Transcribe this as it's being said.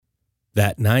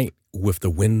That night, with the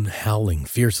wind howling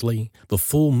fiercely, the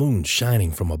full moon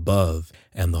shining from above,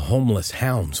 and the homeless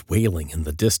hounds wailing in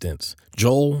the distance,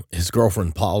 Joel, his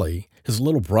girlfriend Polly, his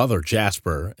little brother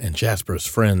Jasper, and Jasper's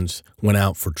friends went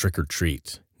out for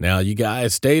trick-or-treats. "Now you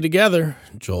guys stay together,"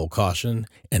 Joel cautioned,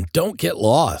 "and don't get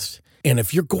lost. And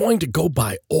if you're going to go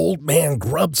by Old Man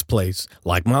Grubb's place,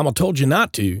 like Mama told you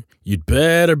not to, you'd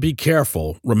better be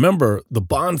careful. Remember, the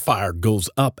bonfire goes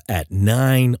up at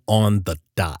 9 on the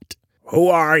dot." "Who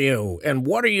are you, and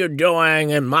what are you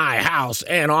doing in my house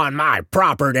and on my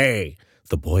property?"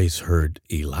 The boys heard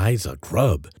Eliza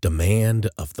Grubb demand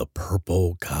of the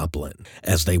Purple Goblin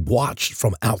as they watched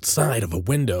from outside of a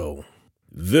window.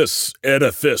 "This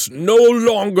edifice no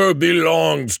longer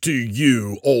belongs to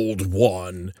you, old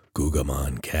one,"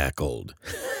 Gugamon cackled.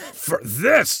 "For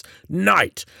this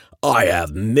night, I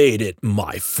have made it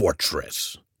my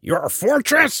fortress." "Your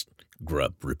fortress?"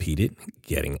 Grubb repeated,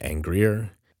 getting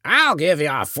angrier. "I'll give you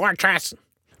a fortress."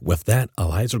 With that,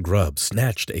 Eliza Grubb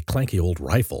snatched a clanky old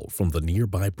rifle from the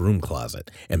nearby broom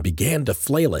closet and began to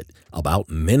flail it about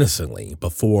menacingly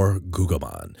before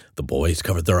Gugamon. The boys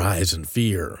covered their eyes in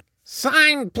fear.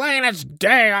 "Sign plain as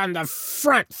day on the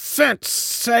front fence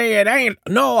say it ain't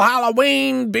no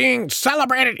Halloween being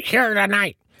celebrated here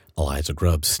tonight." Eliza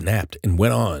Grubb snapped and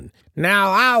went on.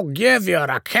 "Now I'll give you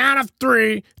the count of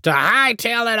 3 to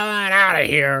hightail it on out of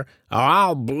here, or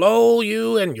I'll blow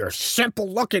you and your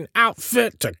simple-looking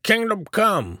outfit to Kingdom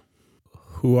Come."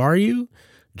 "Who are you?"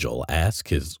 Joel asked,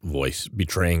 his voice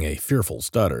betraying a fearful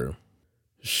stutter.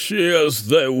 "She is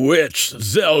the witch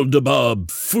Zeldebub,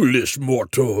 foolish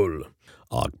mortal,"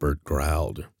 Ogbert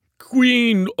growled.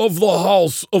 "Queen of the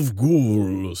House of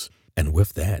Ghouls." And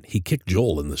with that, he kicked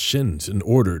Joel in the shins and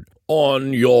ordered,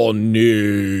 "On your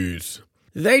knees."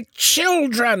 "The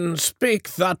children speak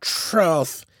the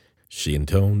truth," she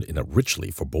intoned in a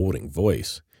richly foreboding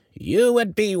voice. "You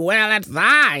would be well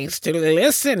advised to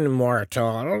listen,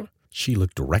 mortal." She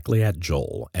looked directly at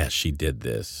Joel as she did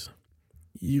this.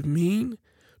 "You mean?"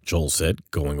 Joel said,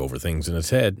 going over things in his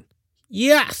head.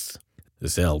 "Yes."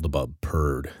 Zeldebub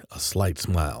purred, a slight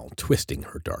smile twisting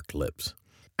her dark lips.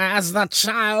 "As the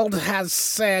child has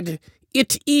said,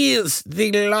 it is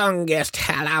the longest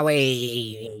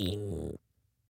Halloween."